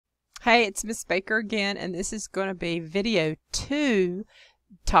Hey, it's Miss Baker again, and this is going to be video 2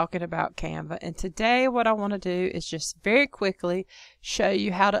 talking about Canva. And today what I want to do is just very quickly show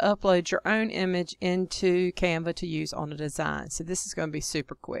you how to upload your own image into Canva to use on a design. So this is going to be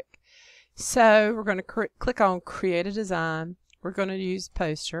super quick. So we're going to click on Create a Design. We're going to use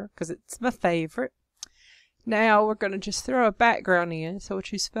Poster because it's my favorite. Now we're going to just throw a background in. So we'll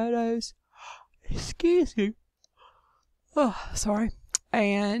choose Photos. Excuse me. Oh, sorry.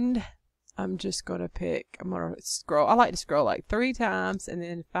 And I'm just going to pick, I'm going to scroll. I like to scroll like 3 times and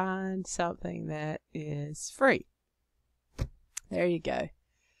then find something that is free. There you go.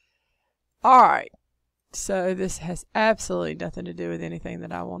 All right. So this has absolutely nothing to do with anything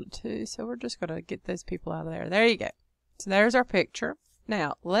that I want to. So we're just going to get those people out of there. There you go. So there's our picture.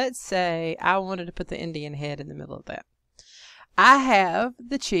 Now, let's say I wanted to put the Indian head in the middle of that. I have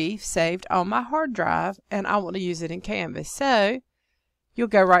the chief saved on my hard drive and I want to use it in Canvas. So you'll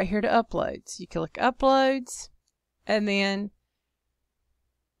go right here to Uploads. You click Uploads, and then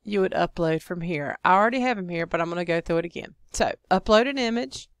you would upload from here. I already have them here, but I'm going to go through it again. So, upload an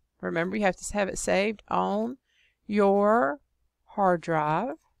image. Remember, you have to have it saved on your hard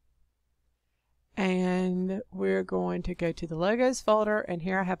drive. And we're going to go to the Logos folder, and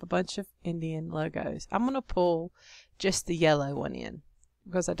here I have a bunch of Indian logos. I'm going to pull just the yellow one in,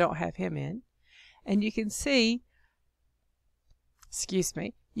 because I don't have him in. And you can see,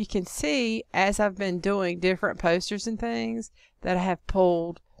 you can see as I've been doing different posters and things that I have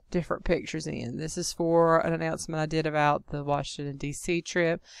pulled different pictures in. This is for an announcement I did about the Washington DC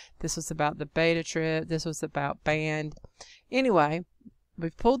trip. This was about the beta trip. This was about band. Anyway,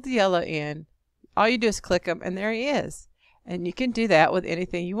 we've pulled the yellow in. All you do is click them and there he is. And you can do that with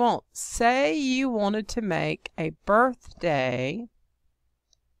anything you want. Say you wanted to make a birthday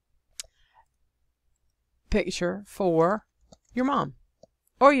picture for your mom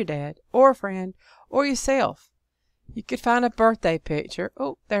or your dad or a friend or yourself. You could find a birthday picture.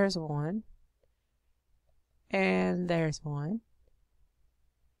 Oh, there's one. And there's one.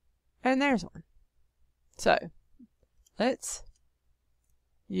 And there's one. So let's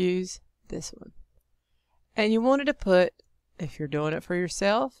use this one. And you wanted to put, if you're doing it for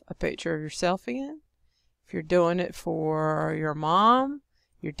yourself, a picture of yourself in. If you're doing it for your mom,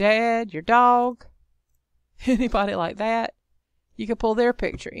 your dad, your dog, anybody like that, you can pull their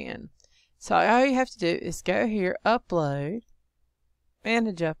picture in. So all you have to do is go here, upload,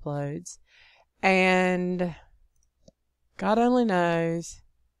 manage uploads, and God only knows,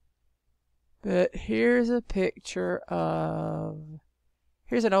 but here's a picture of,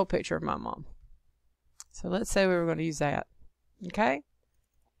 here's an old picture of my mom. So let's say we were going to use that. Okay?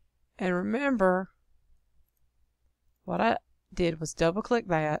 And remember, what I did was double click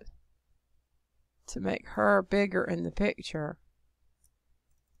that to make her bigger in the picture,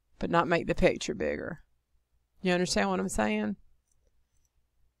 but not make the picture bigger. You understand what I'm saying?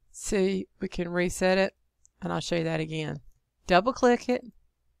 See, we can reset it, and I'll show you that again. Double click it,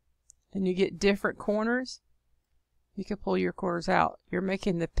 and you get different corners. You can pull your corners out. You're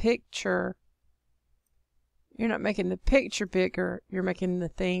making the picture, you're not making the picture bigger, you're making the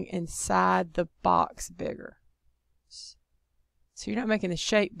thing inside the box bigger. So you're not making the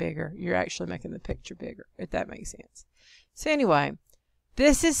shape bigger, you're actually making the picture bigger, if that makes sense. So anyway,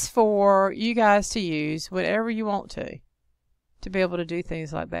 this is for you guys to use whenever you want to be able to do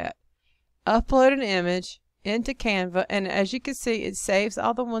things like that. Upload an image into Canva, and as you can see, it saves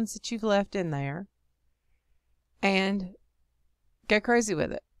all the ones that you've left in there, and go crazy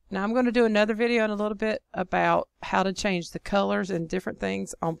with it. Now I'm going to do another video in a little bit about how to change the colors and different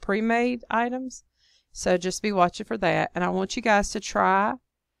things on pre-made items. So just be watching for that. And I want you guys to try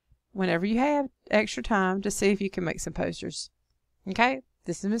whenever you have extra time to see if you can make some posters. Okay?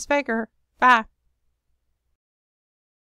 This is Miss Baker. Bye.